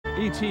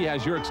E.T.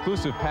 has your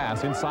exclusive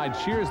pass inside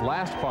Cheers'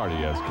 last party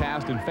as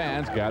cast and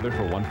fans gather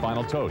for one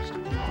final toast.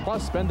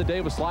 Plus, spend the day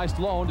with Sly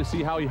Stallone to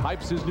see how he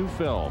hypes his new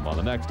film on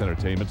the next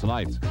Entertainment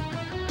Tonight.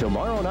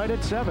 Tomorrow night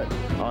at 7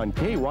 on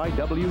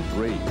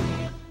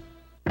KYW-3.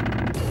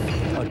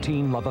 A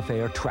teen love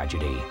affair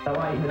tragedy. I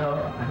want you to know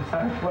I'm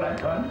sorry for what I've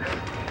done.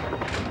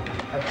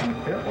 I've done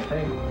a terrible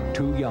thing.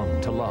 Too Young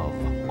to Love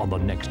on the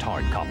next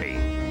hard copy.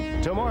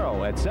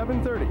 Tomorrow at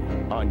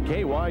 7:30 on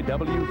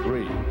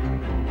KYW-3.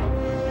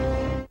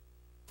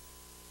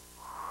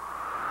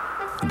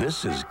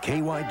 This is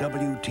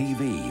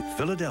KYW-TV,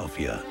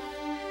 Philadelphia.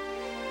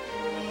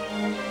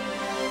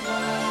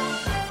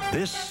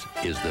 This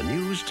is the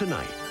news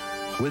tonight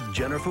with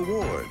Jennifer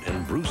Ward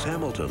and Bruce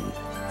Hamilton.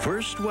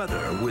 First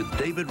weather with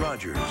David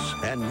Rogers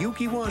and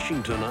Yuki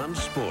Washington on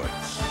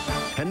sports.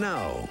 And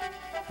now,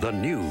 the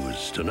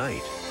news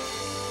tonight.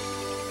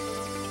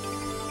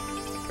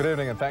 Good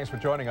evening and thanks for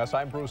joining us.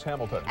 I'm Bruce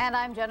Hamilton. And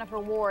I'm Jennifer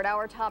Ward.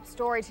 Our top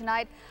story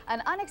tonight,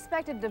 an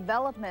unexpected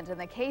development in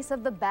the case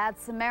of the Bad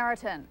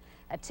Samaritan.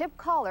 A tip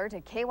caller to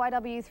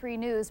KYW-3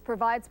 News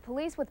provides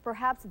police with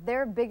perhaps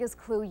their biggest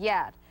clue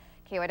yet.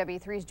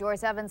 KYW-3's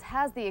Joyce Evans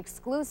has the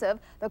exclusive.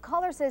 The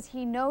caller says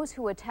he knows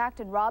who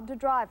attacked and robbed a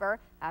driver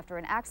after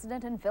an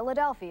accident in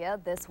Philadelphia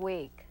this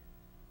week.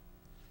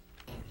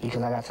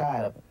 Because I got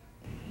tired of it.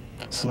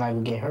 Somebody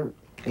would get hurt.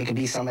 It could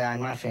be somebody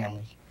in my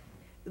family.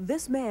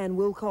 This man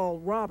we'll call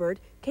Robert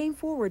came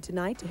forward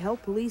tonight to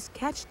help police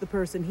catch the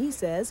person he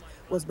says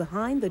was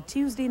behind the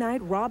Tuesday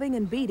night robbing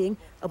and beating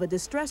of a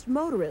distressed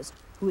motorist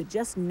who had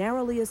just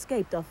narrowly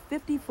escaped a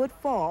 50-foot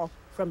fall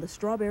from the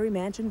Strawberry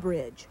Mansion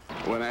Bridge.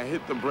 When I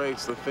hit the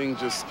brakes, the thing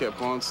just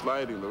kept on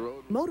sliding. The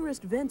road.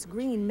 Motorist Vince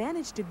Green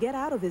managed to get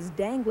out of his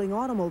dangling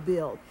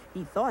automobile.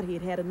 He thought he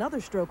had had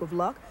another stroke of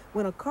luck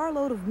when a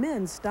carload of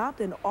men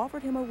stopped and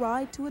offered him a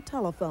ride to a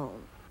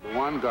telephone. The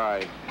one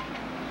guy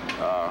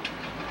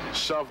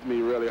shoved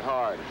me really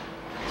hard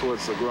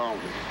towards the ground,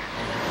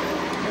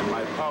 and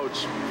my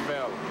pouch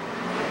fell.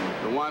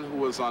 The one who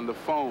was on the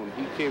phone,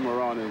 he came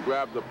around and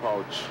grabbed the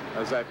pouch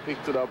as I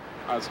picked it up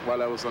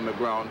while I was on the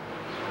ground,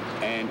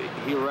 and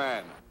he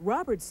ran.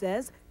 Robert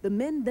says the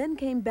men then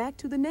came back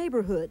to the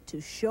neighborhood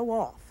to show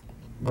off.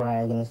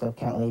 Bragging and stuff,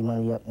 counting their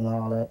money up and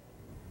all that.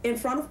 In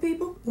front of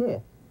people? Yeah.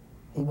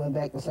 He went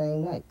back the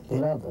same night,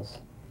 did others.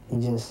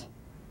 He just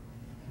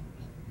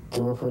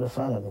do it for the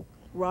fun of it.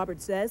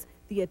 Robert says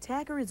the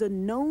attacker is a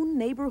known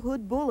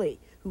neighborhood bully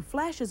who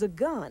flashes a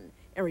gun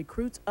and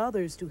recruits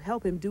others to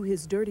help him do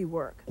his dirty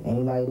work.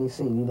 Anybody they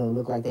see,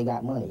 look like they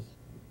got money.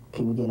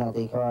 People getting out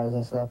their cars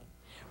and stuff.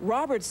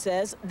 Robert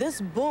says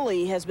this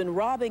bully has been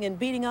robbing and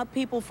beating up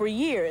people for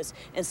years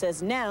and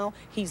says now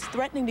he's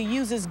threatening to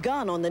use his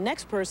gun on the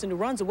next person who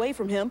runs away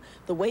from him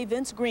the way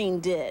Vince Green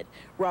did.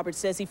 Robert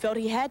says he felt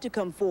he had to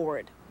come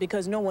forward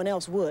because no one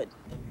else would.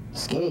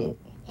 Scared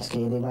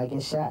they might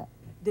get shot.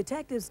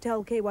 Detectives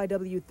tell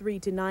KYW-3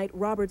 tonight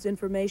Robert's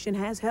information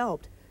has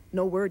helped.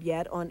 No word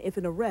yet on if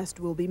an arrest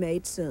will be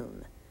made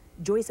soon.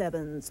 Joyce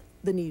Evans,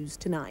 the news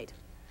tonight.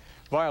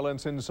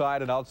 Violence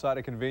inside and outside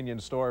a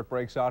convenience store. It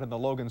breaks out in the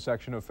Logan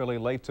section of Philly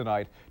late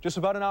tonight. Just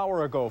about an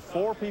hour ago,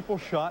 4 people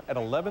shot at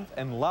 11th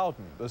and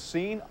Loudon. The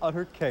scene,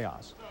 utter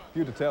chaos.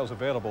 Few details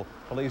available.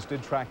 Police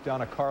did track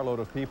down a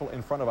carload of people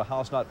in front of a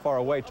house not far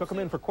away. Took them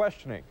in for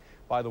questioning.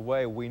 By the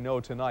way, we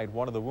know tonight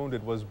one of the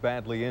wounded was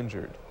badly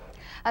injured.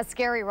 A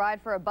scary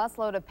ride for a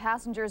busload of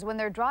passengers when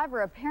their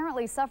driver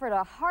apparently suffered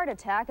a heart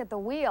attack at the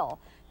wheel.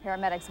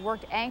 Paramedics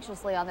worked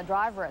anxiously on the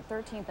driver at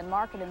 13th and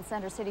Market in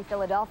Center City,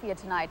 Philadelphia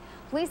tonight.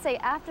 Police say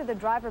after the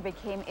driver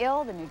became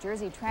ill, the New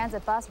Jersey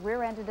Transit bus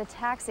rear-ended a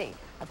taxi.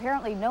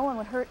 Apparently no one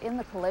was hurt in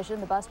the collision.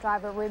 The bus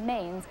driver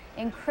remains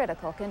in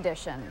critical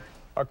condition.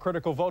 A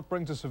critical vote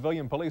brings a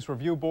civilian police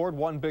review board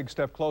one big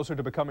step closer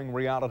to becoming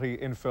reality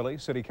in Philly.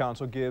 City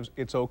Council gives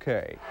its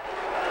okay.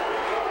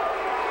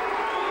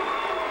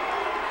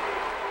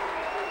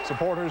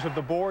 Supporters of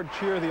the board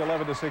cheer the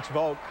 11-6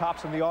 vote.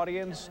 Cops in the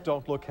audience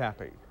don't look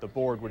happy. The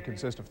board would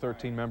consist of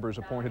 13 members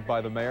appointed by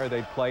the mayor.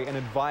 They'd play an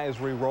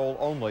advisory role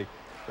only.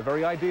 The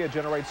very idea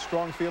generates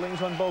strong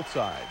feelings on both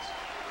sides.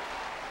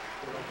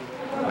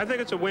 I think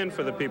it's a win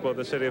for the people of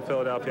the city of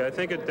Philadelphia. I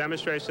think it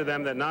demonstrates to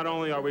them that not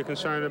only are we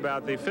concerned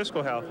about the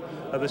fiscal health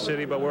of the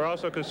city, but we're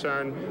also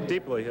concerned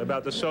deeply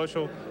about the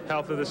social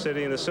health of the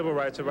city and the civil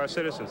rights of our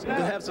citizens. To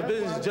have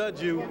civilians judge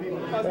you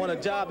on a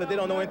job that they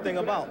don't know anything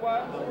about.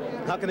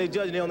 How can they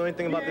judge and they don't know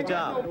anything about the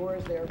job?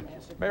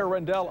 Mayor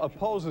Rendell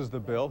opposes the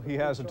bill. He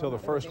has until the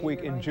first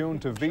week in June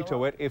to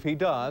veto it. If he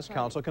does,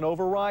 council can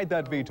override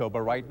that veto,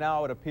 but right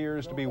now it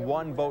appears to be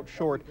one vote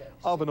short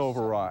of an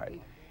override.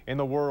 In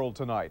the world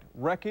tonight,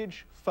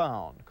 wreckage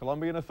found.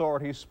 Colombian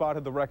authorities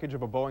spotted the wreckage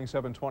of a Boeing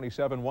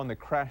 727, one that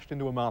crashed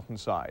into a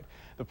mountainside.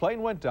 The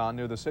plane went down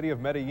near the city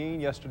of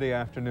Medellin yesterday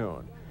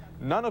afternoon.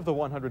 None of the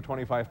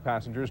 125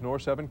 passengers nor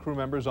 7 crew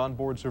members on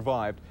board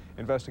survived.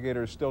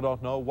 Investigators still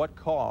don't know what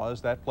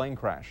caused that plane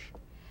crash.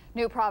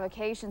 New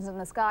provocations in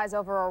the skies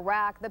over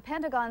Iraq. The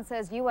Pentagon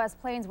says U.S.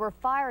 planes were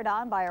fired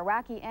on by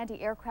Iraqi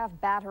anti-aircraft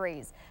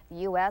batteries. The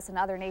U.S. and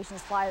other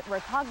nations fly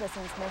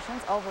reconnaissance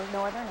missions over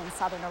northern and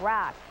southern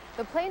Iraq.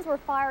 The planes were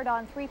fired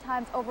on 3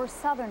 times over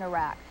southern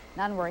Iraq.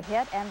 None were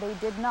hit, and they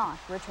did not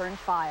return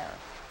fire.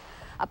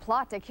 A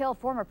plot to kill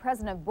former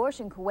President Bush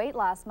in Kuwait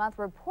last month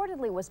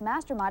reportedly was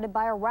masterminded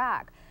by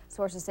Iraq.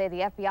 Sources say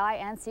the FBI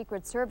and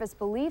Secret Service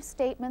believe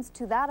statements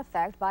to that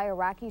effect by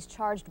Iraqis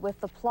charged with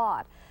the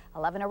plot.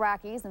 11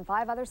 Iraqis and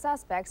 5 other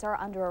suspects are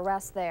under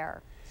arrest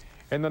there.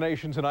 In the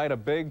nation tonight, a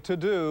big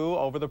to-do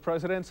over the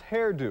president's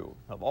hairdo.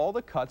 Of all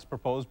the cuts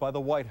proposed by the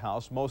White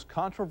House, most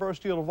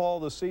controversial of all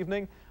this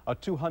evening, a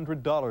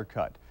 $200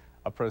 cut,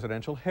 a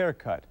presidential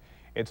haircut.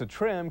 It's a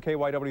trim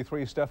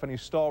KYW-3's Stephanie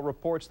Stahl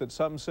reports that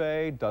some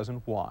say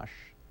doesn't wash.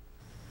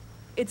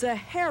 It's a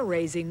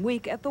hair-raising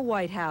week at the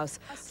White House.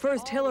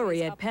 First,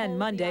 Hillary had penned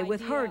Monday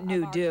with her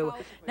new do.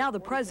 Now the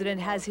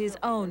president has his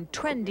own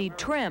trendy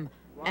trim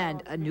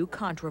and a new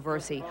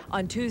controversy.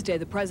 On Tuesday,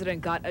 the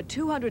president got a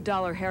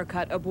 $200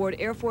 haircut aboard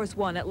Air Force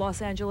One at Los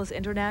Angeles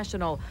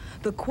International.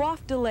 The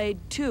coif delayed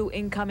 2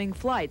 incoming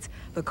flights.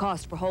 The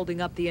cost for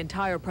holding up the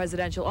entire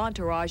presidential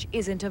entourage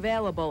isn't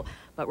available,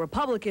 but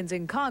Republicans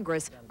in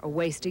Congress are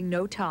wasting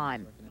no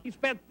time. You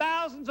spent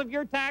thousands of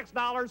your tax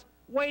dollars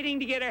waiting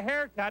to get a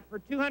haircut for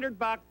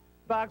 $200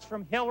 bucks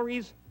from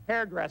Hillary's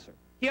hairdresser.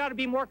 He ought to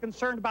be more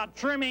concerned about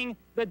trimming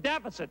the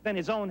deficit than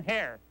his own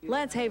hair.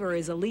 Lance Haver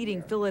is a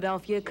leading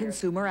Philadelphia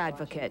consumer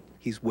advocate.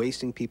 He's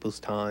wasting people's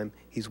time,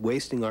 he's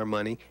wasting our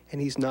money, and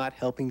he's not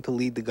helping to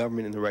lead the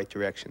government in the right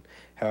direction.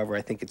 However,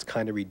 I think it's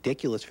kind of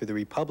ridiculous for the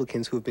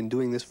Republicans who have been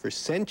doing this for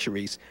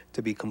centuries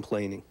to be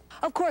complaining.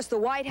 Of course, the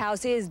White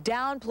House is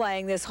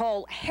downplaying this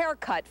whole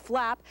haircut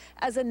flap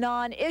as a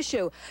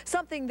non-issue,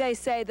 something they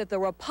say that the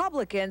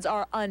Republicans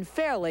are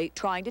unfairly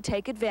trying to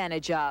take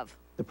advantage of.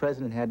 The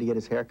president had to get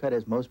his hair cut,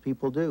 as most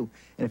people do.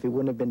 And if it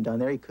wouldn't have been done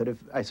there, he could have,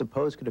 I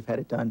suppose, could have had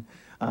it done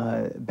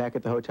back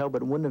at the hotel,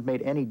 but it wouldn't have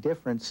made any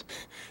difference.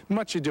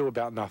 Much ado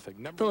about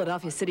nothing.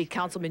 Philadelphia City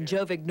Councilman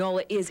Joe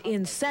Vignola is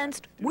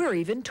incensed. We're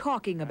even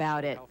talking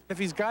about it. If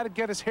he's got to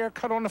get his hair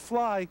cut on the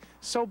fly,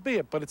 so be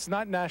it. But it's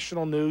not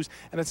national news,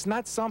 and it's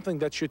not something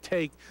that should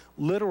take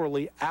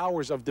literally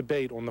hours of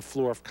debate on the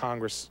floor of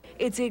Congress.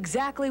 It's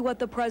exactly what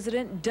the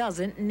president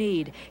doesn't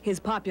need. His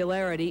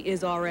popularity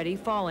is already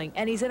falling,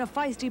 and he's in a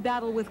feisty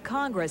battle with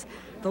Congress.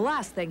 The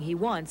last thing he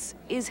wants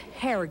is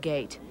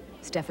Hairgate.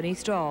 Stephanie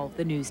Stahl,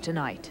 The News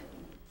Tonight.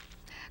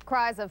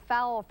 Cries of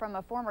foul from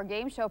a former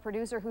game show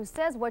producer who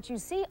says what you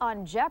see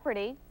on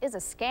Jeopardy is a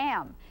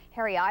scam.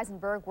 Harry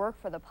Eisenberg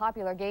worked for the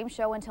popular game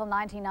show until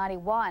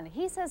 1991.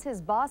 He says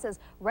his bosses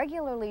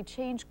regularly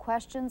change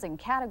questions and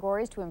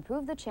categories to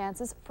improve the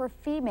chances for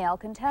female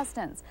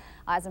contestants.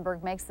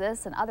 Eisenberg makes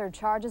this and other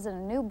charges in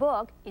a new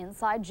book,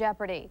 Inside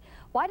Jeopardy.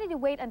 Why did he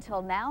wait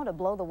until now to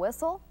blow the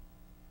whistle?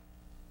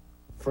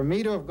 For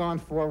me to have gone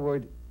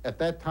forward at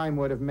that time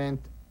would have meant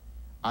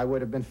I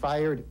would have been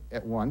fired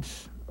at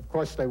once. Of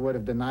course, they would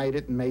have denied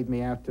it and made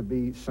me out to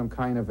be some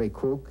kind of a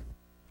kook.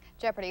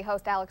 Jeopardy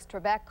host Alex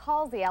Trebek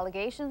calls the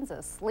allegations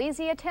a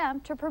sleazy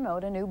attempt to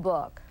promote a new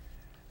book.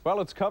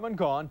 Well, it's come and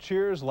gone.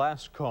 Cheers'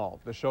 last call.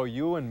 The show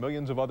you and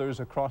millions of others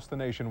across the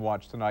nation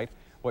watched tonight.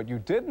 What you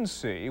didn't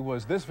see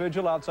was this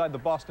vigil outside the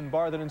Boston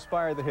bar that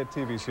inspired the hit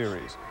TV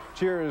series.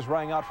 Cheers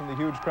rang out from the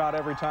huge crowd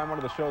every time one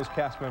of the show's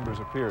cast members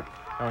appeared.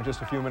 Now, in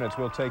just a few minutes,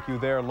 we'll take you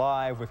there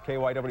live with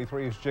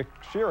KYW-3's Jick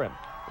Sheeran.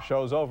 The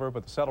show's over,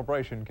 but the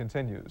celebration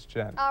continues.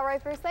 Jen. All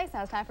right, Bruce, thanks.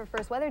 Now it's time for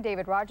First Weather.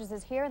 David Rogers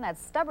is here, and that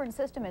stubborn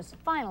system is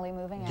finally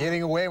moving out.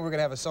 Getting away, we're going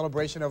to have a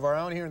celebration of our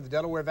own here in the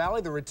Delaware Valley,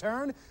 the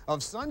return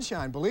of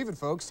sunshine. Believe it,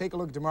 folks. Take a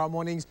look at tomorrow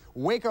morning's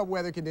wake-up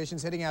weather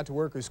conditions, heading out to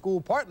work or school.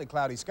 Partly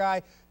cloudy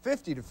sky,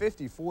 50 to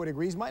 54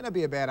 degrees. Might not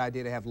be a bad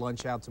idea to have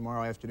lunch out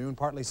tomorrow afternoon.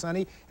 Partly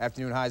sunny.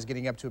 Afternoon highs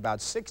getting up to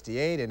about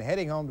 68, and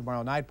heading home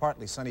tomorrow night,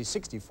 partly sunny,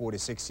 64 to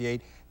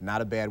 68.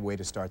 Not a bad way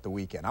to start the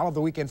weekend. I'll have the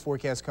weekend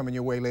forecast coming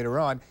your way later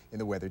on in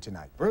the weather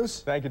tonight.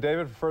 Bruce? Thank you,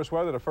 David. For First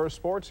Weather to First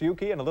Sports,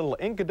 Yuki, and a little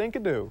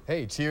Inka-Dinka-Doo.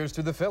 Hey, cheers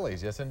to the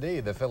Phillies. Yes,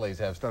 indeed. The Phillies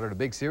have started a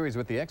big series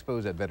with the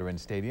Expos at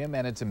Veterans Stadium,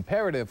 and it's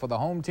imperative for the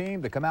home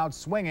team to come out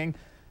swinging.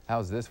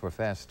 How's this for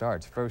fast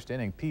starts? First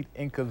inning, Pete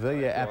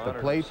Incavilla at the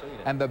plate,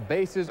 and the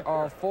bases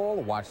are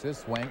full. Watch this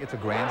swing. It's a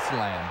grand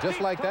slam.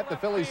 Just like that, the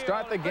Phillies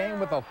start the game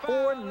with a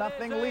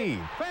 4-0 lead.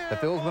 The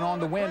Phils went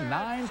on to win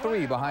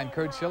 9-3 behind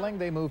Curt Schilling.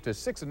 They moved to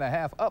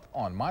 6.5 up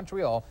on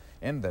Montreal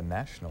in the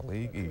National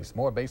League East.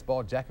 More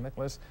baseball, Jack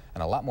Nicklaus,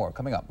 and a lot more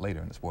coming up later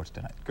in the Sports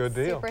Tonight. Good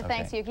deal. Super.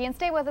 Thanks, Yuki. And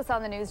stay with us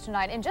on the news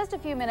tonight. In just a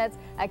few minutes,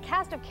 a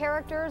cast of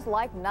characters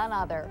like none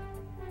other.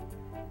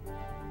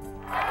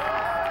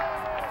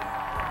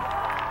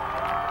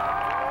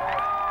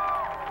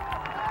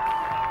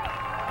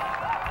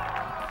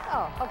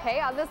 Oh, okay,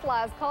 on this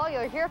last call,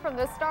 you'll hear from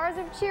the stars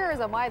of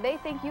Cheers on why they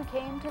think you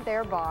came to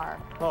their bar.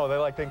 Oh, they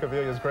liked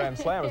Incavilla's Grand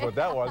Slam is what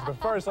that was.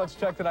 But first, let's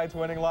check tonight's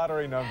winning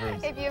lottery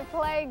numbers. If you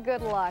play,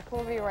 good luck.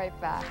 We'll be right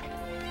back.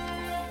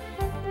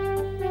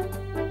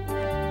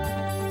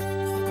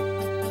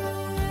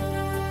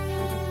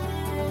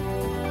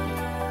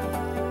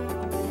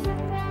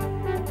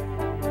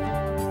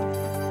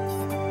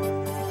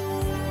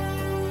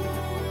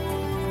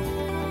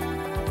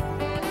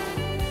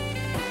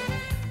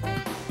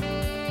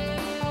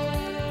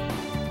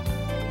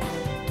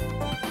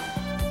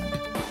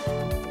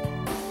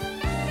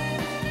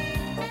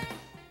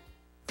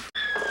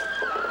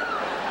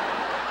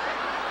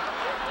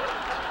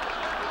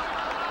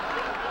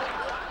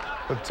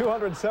 The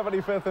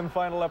 275th and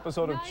final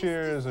episode of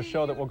Cheers, a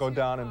show that will go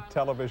down in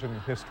television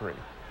history.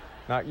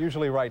 Not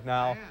usually right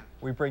now,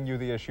 we bring you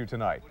the issue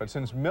tonight. But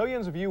since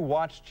millions of you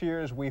watch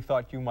Cheers, we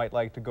thought you might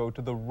like to go to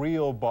the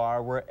real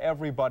bar where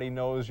everybody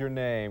knows your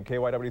name.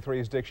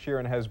 KYW-3's Dick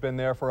Sheeran has been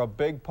there for a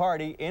big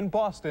party in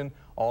Boston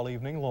all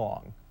evening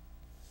long.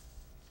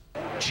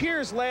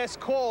 Cheers' last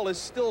call is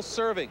still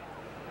serving.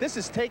 This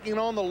is taking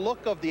on the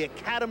look of the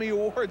Academy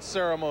Awards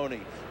ceremony.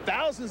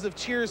 Thousands of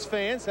Cheers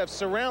fans have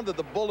surrounded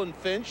the Bull and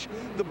Finch,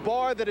 the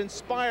bar that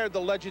inspired the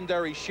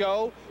legendary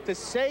show, to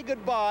say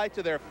goodbye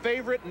to their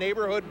favorite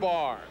neighborhood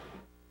bar.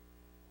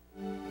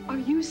 Are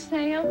you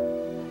Sam?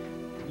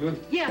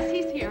 Yes,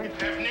 he's here.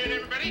 Afternoon,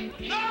 everybody.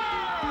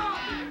 No!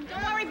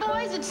 Don't worry,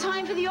 boys. It's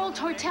time for the old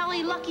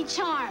Tortelli Lucky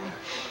Charm.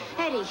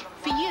 Eddie,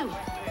 for you.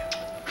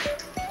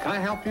 Can I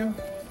help you?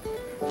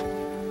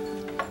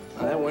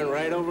 That went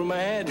right over my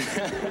head.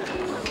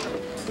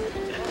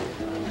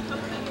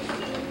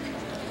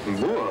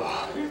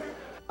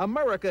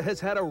 America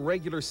has had a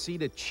regular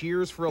seat at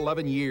Cheers for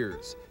 11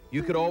 years.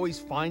 You could always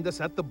find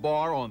us at the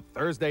bar on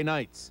Thursday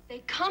nights.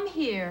 They come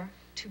here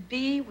to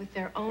be with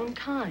their own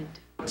kind.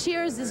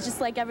 Cheers is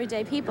just like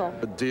everyday people.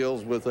 It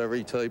deals with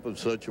every type of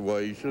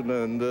situation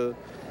and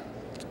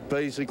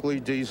basically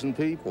decent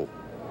people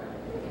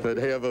that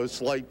have a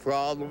slight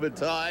problem at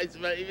times,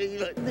 maybe.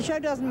 The show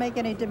doesn't make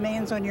any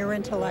demands on your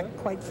intellect,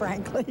 quite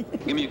frankly.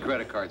 Give me your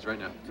credit cards right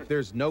now.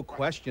 There's no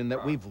question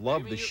that we've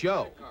loved the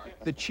show.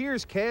 The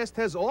Cheers cast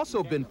has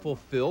also been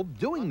fulfilled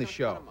doing the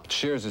show.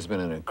 Cheers has been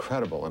an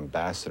incredible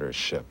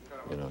ambassadorship,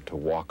 you know, to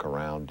walk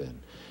around in.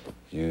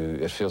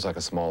 It feels like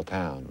a small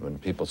town. When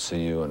people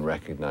see you and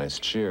recognize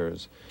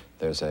Cheers,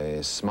 there's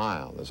a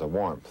smile, there's a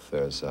warmth,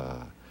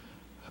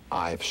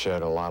 I've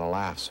shared a lot of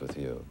laughs with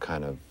you,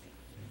 kind of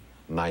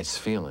nice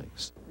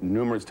feelings.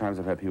 Numerous times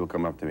I've had people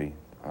come up to me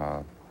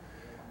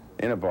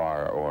in a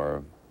bar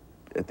or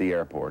at the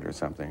airport or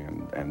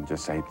something and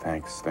just say,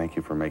 thank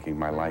you for making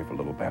my life a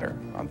little better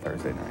on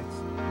Thursday nights.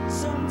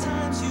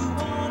 Sometimes you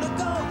want to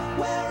go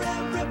where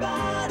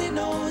everybody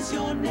knows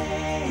your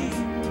name,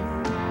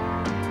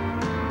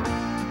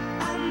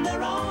 and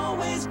they're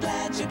always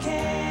glad you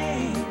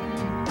came.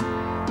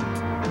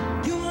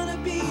 You want to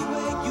be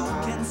where you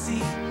can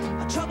see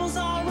our troubles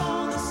are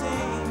all the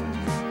same.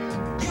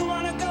 You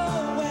want to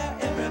go where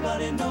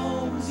everybody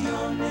knows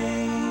your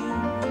name.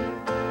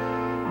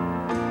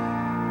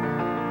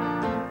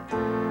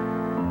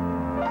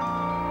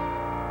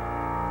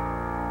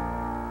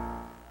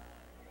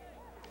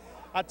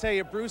 I'll tell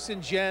you, Bruce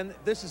and Jen,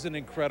 this is an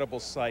incredible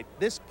sight.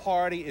 This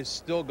party is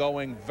still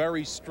going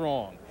very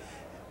strong.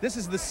 This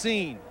is the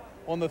scene.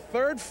 On the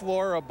third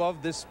floor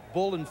above this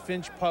Bull and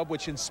Finch pub,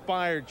 which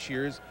inspired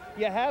Cheers,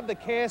 you have the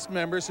cast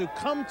members who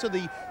come to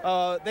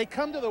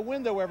the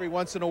window every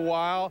once in a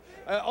while,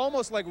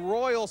 almost like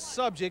royal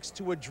subjects,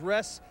 to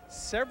address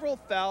several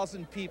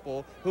thousand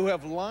people who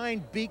have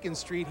lined Beacon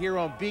Street here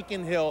on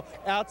Beacon Hill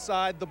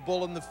outside the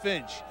Bull and the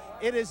Finch.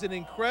 It is an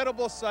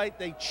incredible sight.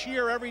 They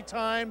cheer every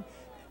time.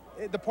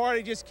 The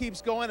party just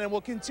keeps going, and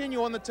we'll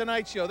continue on The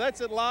Tonight Show.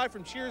 That's it, live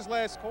from Cheers'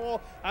 Last Call.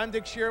 I'm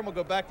Dick Sheeran. We'll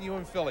go back to you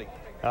in Philly.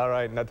 All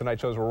right, and that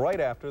Tonight Show's right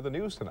after the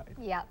news tonight.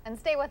 Yeah, and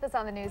stay with us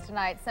on the news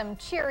tonight. Some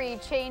cheery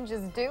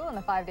changes due in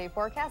the 5-day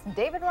forecast.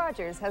 David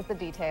Rogers has the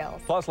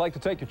details. Plus, like to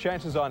take your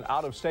chances on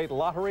out-of-state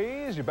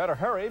lotteries? You better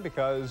hurry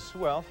because,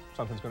 well,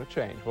 something's going to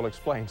change. We'll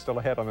explain still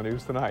ahead on the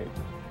news tonight.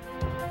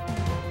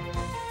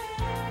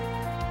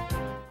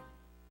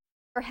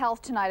 For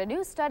health tonight, a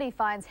new study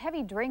finds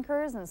heavy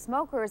drinkers and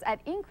smokers at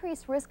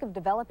increased risk of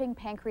developing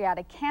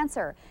pancreatic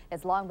cancer.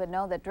 It's long been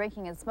known that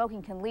drinking and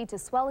smoking can lead to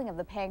swelling of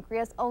the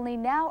pancreas. Only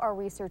now are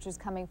researchers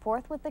coming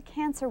forth with the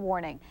cancer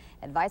warning.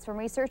 Advice from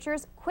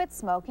researchers: quit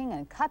smoking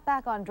and cut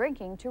back on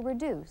drinking to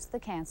reduce the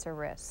cancer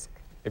risk.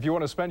 If you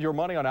want to spend your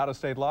money on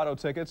out-of-state lotto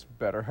tickets,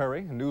 better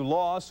hurry. A new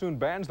law soon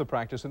bans the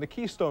practice in the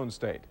Keystone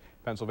State.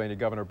 Pennsylvania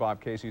Governor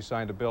Bob Casey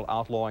signed a bill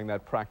outlawing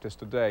that practice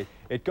today.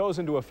 It goes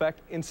into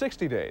effect in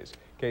 60 days.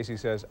 Casey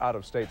says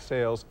out-of-state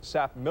sales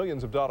sap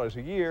millions of dollars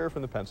a year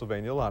from the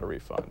Pennsylvania Lottery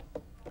Fund.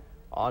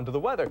 On to the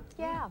weather.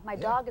 Yeah, my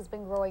dog has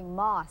been growing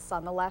moss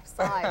on the left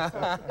side, so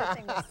it's a good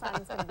thing the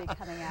sun's going to be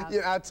coming out.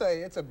 Yeah, I'll tell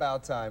you, it's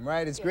about time,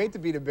 right? It's great to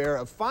be the bearer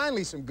of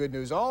finally some good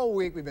news. All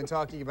week we've been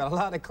talking about a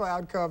lot of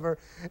cloud cover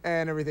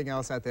and everything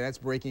else out there. That's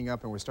breaking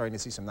up, and we're starting to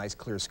see some nice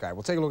clear sky.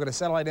 We'll take a look at a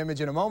satellite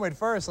image in a moment.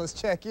 First, let's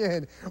check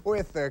in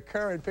with the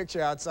current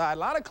picture outside. A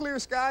lot of clear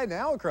sky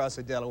now across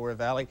the Delaware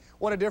Valley.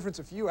 What a difference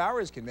a few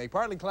hours can make.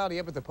 Partly cloudy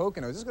up at the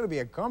Poconos. This is going to be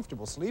a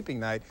comfortable sleeping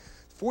night.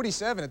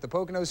 47 at the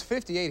Poconos,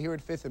 58 here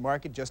at 5th and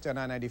Market, just down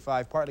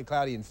I-95, partly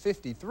cloudy, and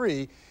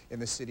 53 in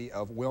the city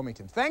of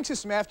Wilmington. Thanks to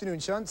some afternoon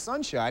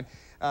sunshine,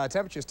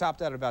 temperatures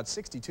topped out at about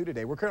 62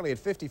 today. We're currently at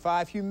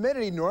 55.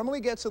 Humidity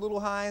normally gets a little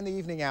high in the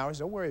evening hours.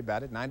 Don't worry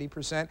about it,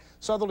 90%.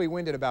 Southerly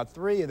wind at about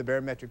 3, and the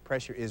barometric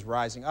pressure is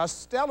rising. A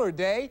stellar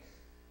day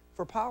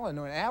for pollen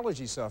or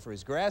allergy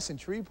sufferers. Grass and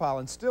tree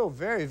pollen still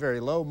very,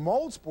 very low.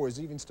 Mold spores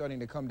even starting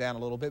to come down a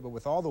little bit, but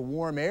with all the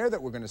warm air that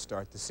we're going to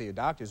start to see,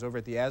 doctors over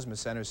at the Asthma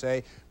Center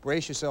say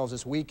brace yourselves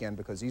this weekend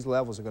because these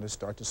levels are going to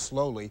start to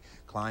slowly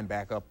climb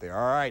back up there.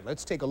 All right,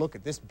 let's take a look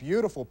at this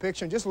beautiful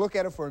picture and just look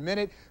at it for a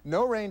minute.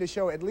 No rain to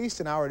show at least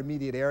in our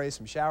immediate area.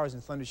 Some showers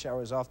and thunder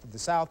showers off to the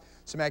south.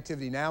 Some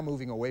activity now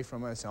moving away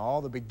from us, and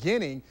all the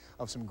beginning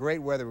of some great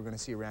weather we're going to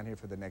see around here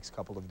for the next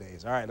couple of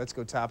days. All right, let's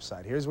go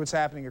topside. Here's what's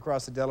happening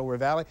across the Delaware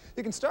Valley.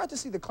 You can start to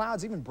see the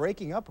clouds even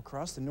breaking up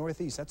across the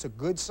northeast. That's a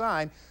good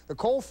sign. The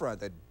cold front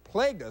that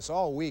plagued us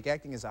all week,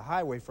 acting as a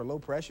highway for low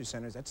pressure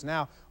centers, that's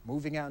now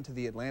moving out into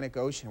the Atlantic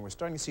Ocean. We're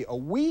starting to see a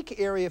weak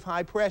area of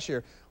high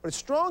pressure, but it's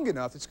strong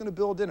enough it's going to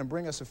build in and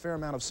bring us a fair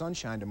amount of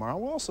sunshine tomorrow.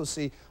 We'll also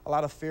see a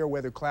lot of fair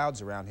weather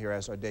clouds around here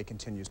as our day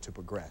continues to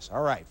progress.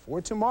 All right,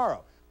 for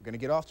tomorrow, we're going to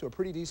get off to a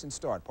pretty decent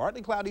start.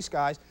 Partly cloudy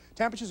skies.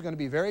 Temperatures are going to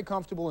be very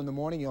comfortable in the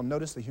morning. You'll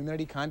notice the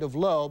humidity kind of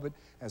low, but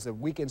as the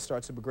weekend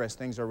starts to progress,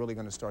 things are really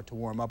going to start to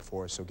warm up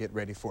for us, so get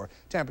ready for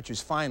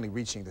temperatures finally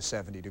reaching the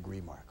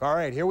 70-degree mark. All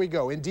right, here we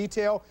go. In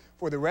detail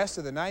for the rest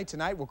of the night.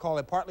 Tonight, we'll call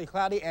it partly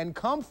cloudy and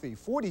comfy,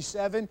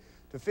 47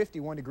 to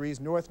 51 degrees,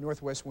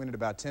 northwest wind at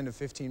about 10 to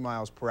 15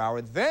 miles per hour.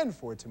 Then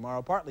for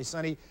tomorrow, partly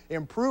sunny,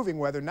 improving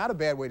weather, not a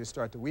bad way to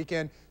start the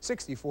weekend,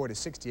 64 to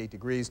 68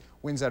 degrees,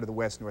 winds out of the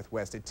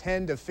west-northwest at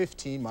 10 to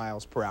 15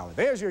 miles per hour.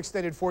 There's your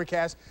extended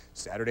forecast.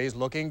 Saturday's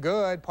looking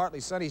good, partly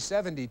sunny,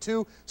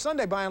 72.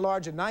 Sunday, by and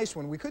large, a nice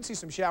one. We could see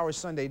some showers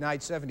Sunday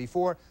night,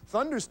 74.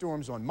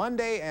 Thunderstorms on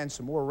Monday and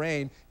some more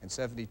rain, and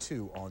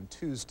 72 on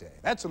Tuesday.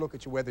 That's a look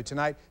at your weather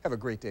tonight. Have a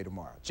great day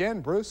tomorrow. Jen,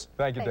 Bruce.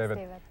 Thank you,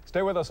 David.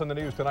 Stay with us on the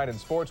news tonight in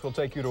sports. We'll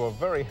take you to a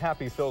very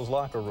happy Phil's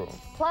locker room.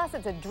 Plus,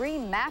 it's a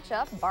dream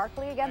matchup,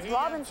 Barkley against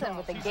Robinson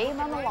with the game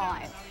on the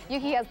line.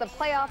 Yuki has the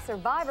playoff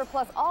survivor,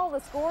 plus all the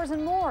scores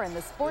and more in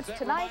the sports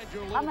tonight.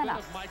 Coming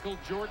up. Michael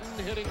Jordan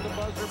hitting the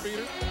buzzer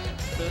beater.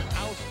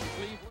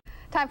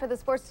 Time for the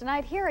sports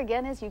tonight. Here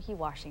again is Yuki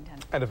Washington.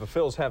 And if the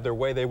Phils have their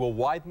way, they will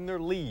widen their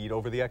lead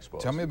over the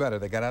Expos. Tell me about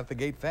it. They got out the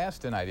gate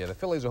fast tonight. Yeah, the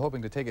Phillies are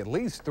hoping to take at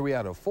least 3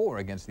 out of 4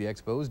 against the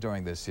Expos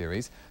during this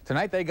series.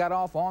 Tonight, they got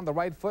off on the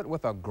right foot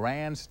with a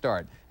grand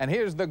start. And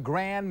here's the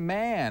grand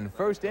man.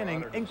 First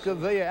inning,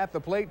 Incavilla at the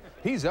plate.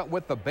 He's up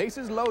with the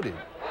bases loaded.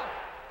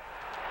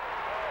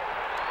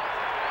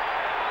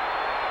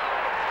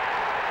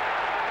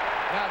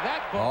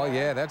 Oh,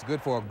 yeah, that's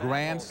good for a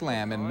grand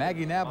slam. And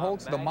Maggie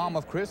Nabholz, the mom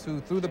of Chris,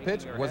 who threw the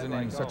pitch, wasn't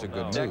in such a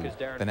good mood.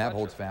 The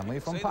Nabholz family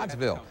from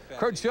Pottsville.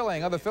 Kurt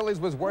Schilling of the Phillies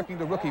was working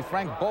to rookie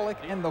Frank Bullock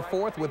in the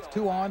 4th with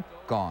 2 on,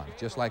 gone.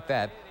 Just like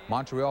that,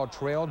 Montreal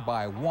trailed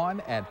by 1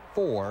 at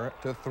 4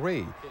 to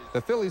 3. The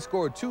Phillies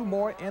scored 2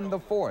 more in the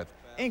 4th.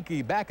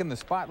 Inky back in the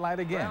spotlight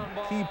again.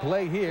 Key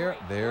play here.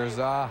 There's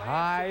a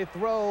high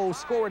throw.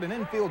 Scored an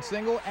infield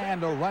single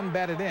and a run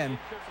batted in.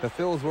 The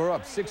Phils were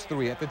up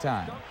 6-3 at the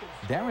time.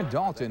 Darren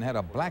Dalton had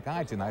a black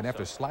eye tonight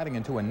after sliding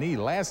into a knee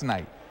last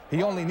night.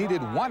 He only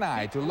needed 1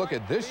 eye to look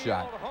at this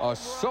shot. A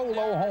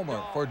solo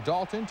homer for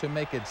Dalton to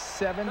make it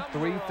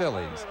 7-3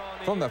 Phillies.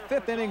 From the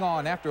 5th inning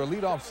on, after a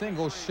leadoff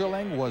single,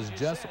 Schilling was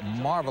just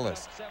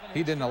marvelous.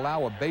 He didn't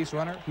allow a base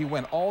runner. He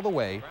went all the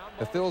way.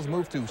 The Phils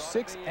moved to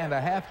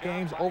 6.5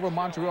 games over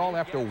Montreal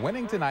after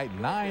winning tonight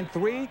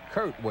 9-3.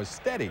 Kurt was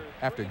steady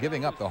after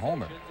giving up the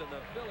homer.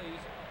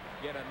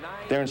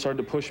 Darren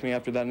started to push me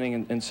after that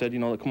inning and said, you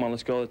know, come on,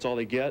 let's go. That's all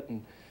they get.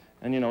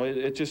 And you know,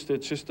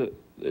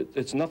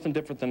 it's nothing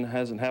different than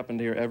hasn't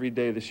happened here every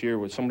day this year,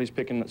 where somebody's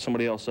picking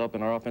somebody else up,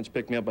 and our offense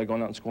picked me up by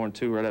going out and scoring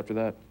 2 right after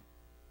that.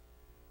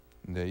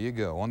 There you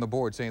go. On the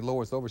board, St.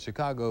 Louis over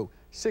Chicago,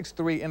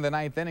 6-3 in the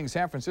 9th inning.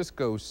 San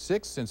Francisco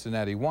 6,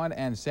 Cincinnati 1,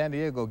 and San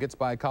Diego gets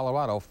by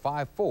Colorado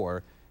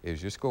 5-4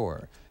 is your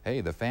score.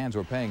 Hey, the fans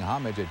were paying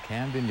homage at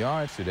Camden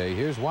Yards today.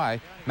 Here's why.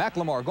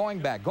 McLemore going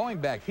back.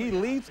 He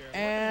leaps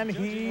and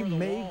he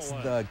makes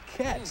the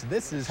catch.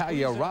 This is how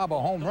you rob a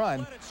home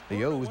run.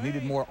 The O's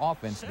needed more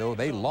offense, though.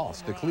 They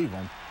lost to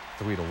Cleveland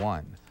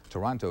 3-1.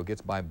 Toronto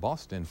gets by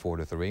Boston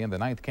 4-3. In the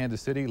 9th,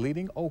 Kansas City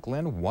leading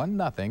Oakland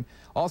 1-0.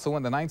 Also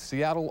in the 9th,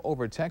 Seattle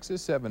over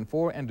Texas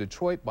 7-4, and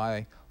Detroit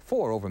by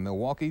 4 over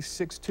Milwaukee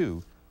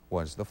 6-2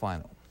 was the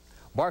final.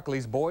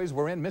 Barclays boys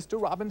were in Mr.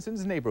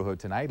 Robinson's neighborhood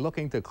tonight,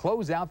 looking to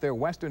close out their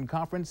Western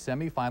Conference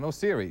semifinal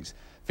series.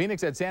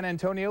 Phoenix at San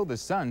Antonio, the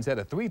Suns had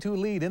a 3-2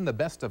 lead in the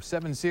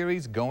best-of-7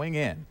 series going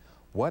in.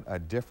 What a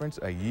difference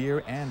a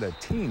year and a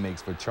team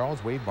makes for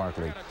Charles Wade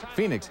Barkley.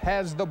 Phoenix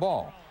has the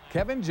ball.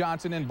 Kevin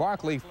Johnson and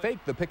Barkley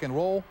faked the pick and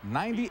roll.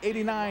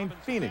 90-89,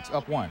 Phoenix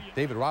up 1.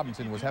 David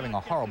Robinson was having a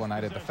horrible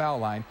night at the foul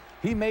line.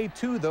 He made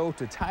 2, though,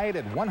 to tie it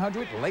at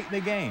 100 late in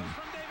the game.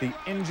 The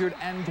injured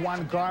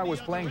Antoine Carr was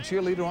playing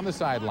cheerleader on the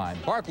sideline.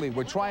 Barkley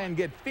would try and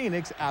get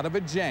Phoenix out of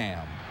a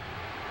jam.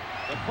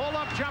 The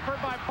pull-up jumper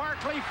by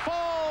Barkley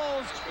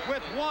falls.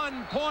 with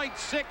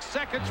 1.6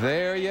 seconds.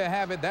 There you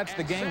have it. That's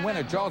the game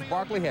winner. Charles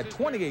Barkley had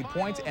 28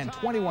 points and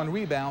 21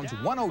 rebounds,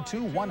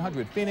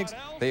 102-100 Phoenix.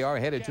 They are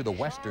headed to the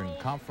Western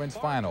Conference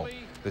Final.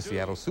 The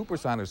Seattle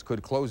Supersonics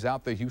could close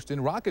out the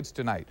Houston Rockets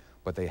tonight,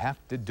 but they have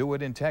to do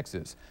it in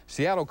Texas.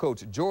 Seattle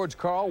coach George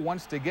Karl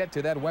wants to get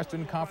to that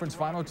Western Conference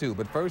Final too,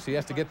 but first he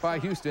has to get by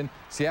Houston.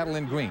 Seattle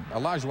in green.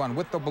 Olajuwon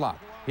with the block.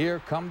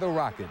 Here come the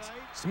Rockets.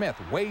 Smith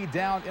way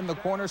down in the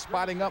corner,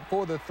 spotting up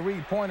for the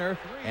three-pointer,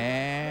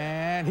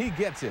 and he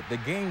gets it. The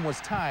game was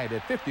tied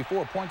at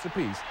 54 points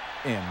apiece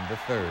in the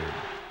third.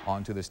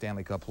 On to the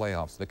Stanley Cup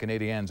playoffs. The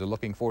Canadiens are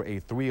looking for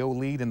a 3-0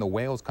 lead in the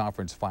Wales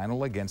Conference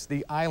Final against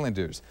the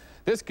Islanders.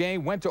 This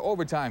game went to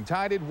overtime,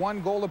 tied at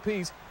 1 goal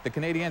apiece. The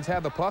Canadiens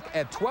had the puck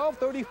at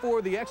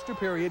 12:34, the extra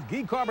period.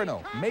 Guy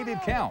Carbonneau made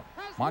it count.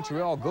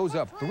 Montreal goes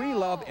up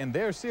 3-0 in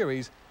their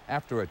series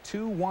after a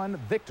 2-1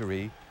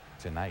 victory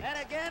tonight.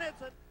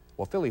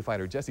 Well, Philly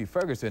fighter Jesse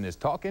Ferguson is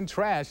talking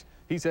trash.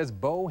 He says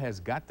Bo has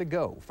got to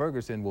go.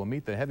 Ferguson will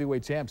meet the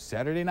heavyweight champ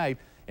Saturday night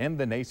in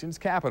the nation's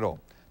capital.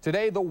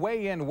 Today, the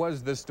weigh-in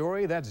was the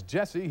story. That's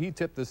Jesse. He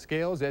tipped the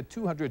scales at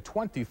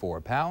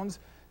 224 pounds.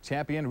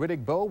 Champion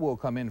Riddick Bowe will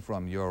come in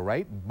from your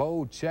right.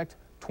 Bowe checked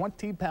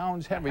 20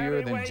 pounds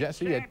heavier than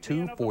Jesse at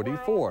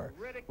 244.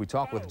 We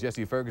talked with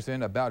Jesse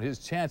Ferguson about his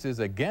chances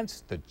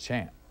against the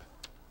champ.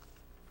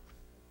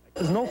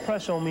 There's no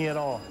pressure on me at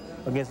all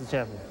against the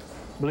champion.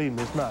 Believe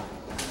me, it's not.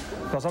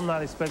 Because I'm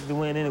not expected to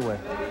win anyway.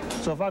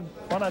 So why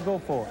not go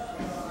for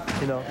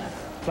it? You know,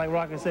 like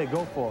Rocky said,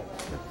 go for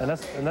it. And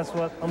that's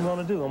what I'm going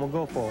to do. I'm going to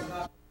go for it.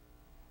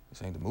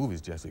 This ain't the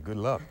movies, Jesse. Good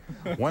luck.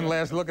 One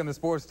last look in the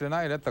sports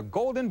tonight at the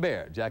Golden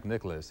Bear. Jack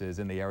Nicklaus is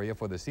in the area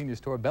for the Seniors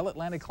Tour Bell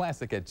Atlantic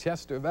Classic at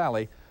Chester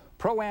Valley.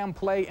 Pro-Am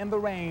play in the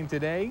rain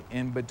today.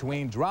 In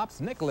between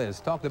drops,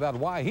 Nicklaus talked about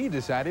why he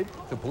decided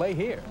to play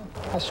here.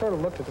 I sort of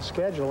looked at the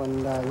schedule,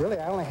 and really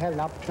I only had an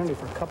opportunity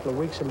for a couple of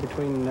weeks in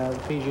between the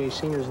PGA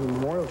Seniors and the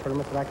Memorial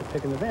Tournament that I could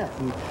pick an event.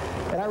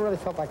 And I really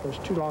felt like there was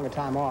too long a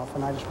time off,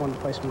 and I just wanted to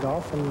play some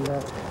golf. And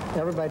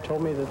everybody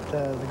told me that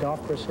the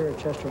golf course here at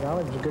Chester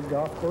Valley was a good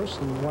golf course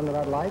and one that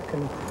I'd like.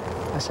 And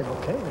I said,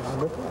 okay, then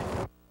I'll go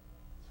play.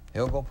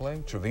 He'll go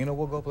play. Trevino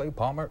will go play.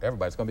 Palmer.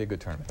 Everybody's going to be a good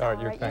tournament. All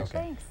right,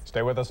 thanks.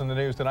 Stay with us in the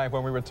news tonight.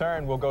 When we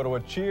return, we'll go to a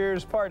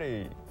Cheers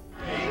party.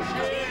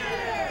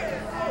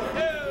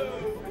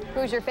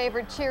 Who's your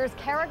favorite Cheers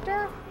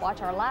character?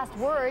 Watch our last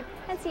word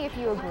and see if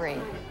you agree.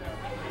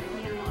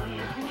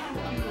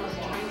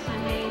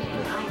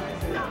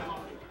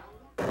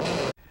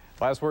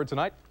 Last word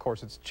tonight, of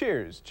course, it's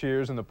Cheers.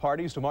 Cheers and the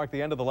parties to mark the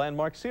end of the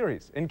landmark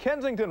series. In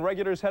Kensington,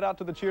 regulars head out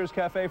to the Cheers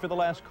Cafe for the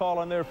last call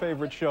on their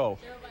favorite show.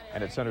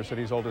 And at Center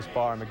City's oldest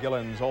bar,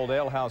 McGillen's Old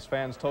Ale House,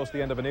 fans toast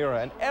the end of an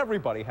era, and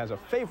everybody has a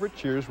favorite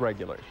Cheers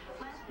regular.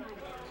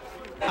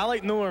 I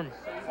like Norm.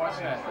 What's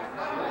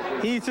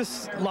that? He's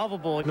just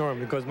lovable,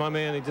 Norm, because my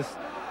man,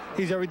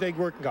 he's an everyday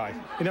working guy.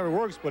 He never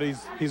works, but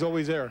he's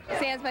always there.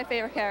 Sam's my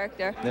favorite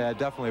character. Yeah,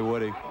 definitely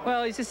Woody.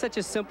 Well, he's just such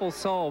a simple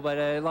soul, but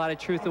a lot of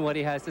truth in what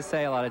he has to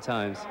say a lot of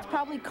times. It's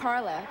probably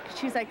Carla.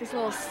 She's like this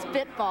little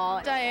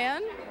spitball.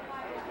 Diane,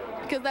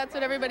 because that's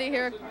what everybody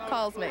here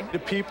calls me. The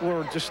people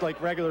are just like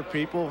regular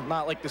people,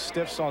 not like the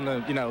stiffs on the,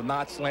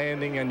 Knots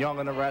Landing and Young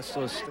and the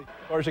Restless. Of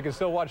course, you can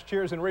still watch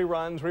Cheers in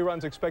reruns.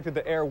 Reruns expected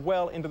to air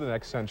well into the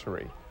next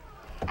century.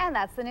 And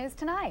that's the news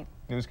tonight.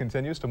 News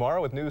continues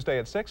tomorrow with Newsday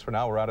at 6. For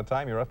now, we're out of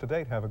time. You're up to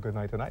date. Have a good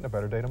night tonight and a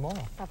better day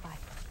tomorrow. Bye-bye.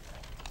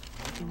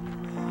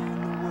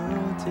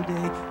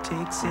 Today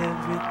takes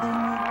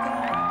everything